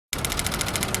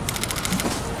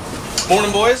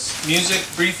Morning, boys. Music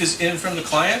brief is in from the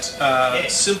client.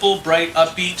 Simple, bright,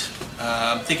 upbeat.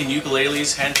 I'm thinking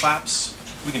ukuleles, hand claps.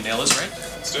 We can nail this, right?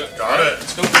 Let's do it. Got it.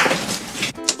 Let's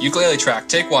go. Ukulele track,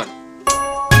 take one.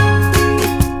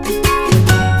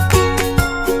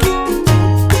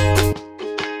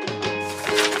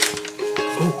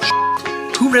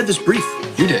 Oh, who read this brief?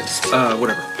 You did.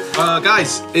 Whatever.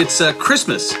 Guys, it's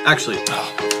Christmas, actually.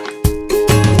 Oh.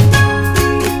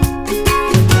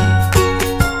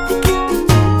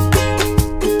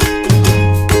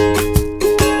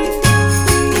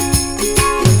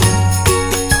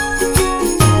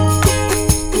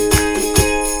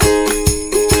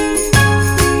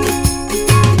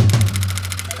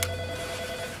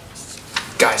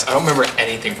 Guys, I don't remember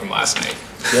anything from last night.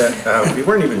 Yeah, we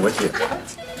weren't even with you.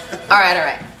 All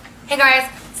right. Hey guys,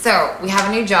 so we have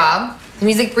a new job. The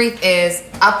music brief is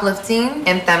uplifting,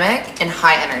 anthemic, and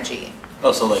high energy.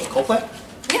 Oh, so like Coldplay?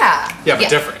 Yeah. Yeah, but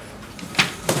different.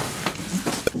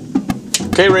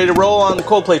 Okay, ready to roll on the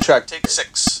Coldplay track. Take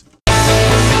 6.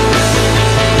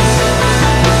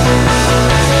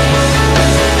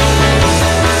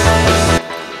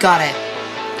 Got it.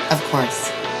 Of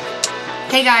course.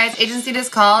 Hey guys, agency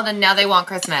just called and now they want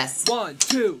Christmas. 1,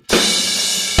 2.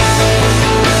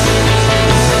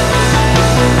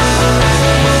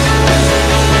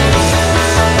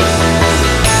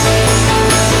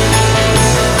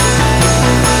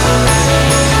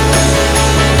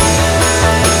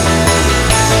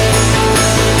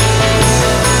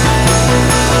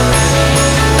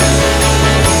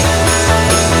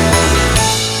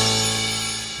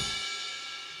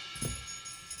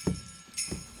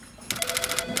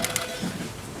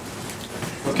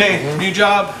 Okay, new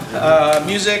job.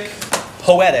 Music,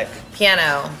 poetic,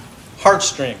 Piano,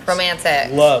 heartstrings,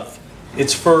 romantic. love.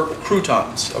 It's for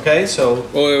croutons, okay? So,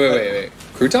 Wait.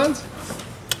 Croutons?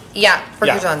 Yeah, for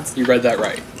Yeah. croutons. You read that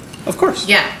right. of course.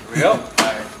 Yeah. Here we go.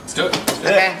 Alright, let's do it.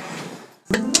 Okay.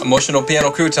 Emotional piano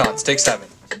croutons, take 7.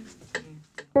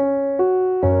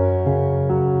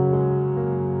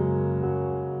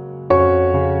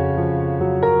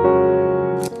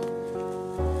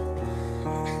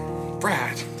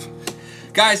 Brad.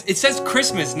 Guys, it says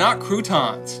Christmas, not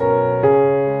croutons.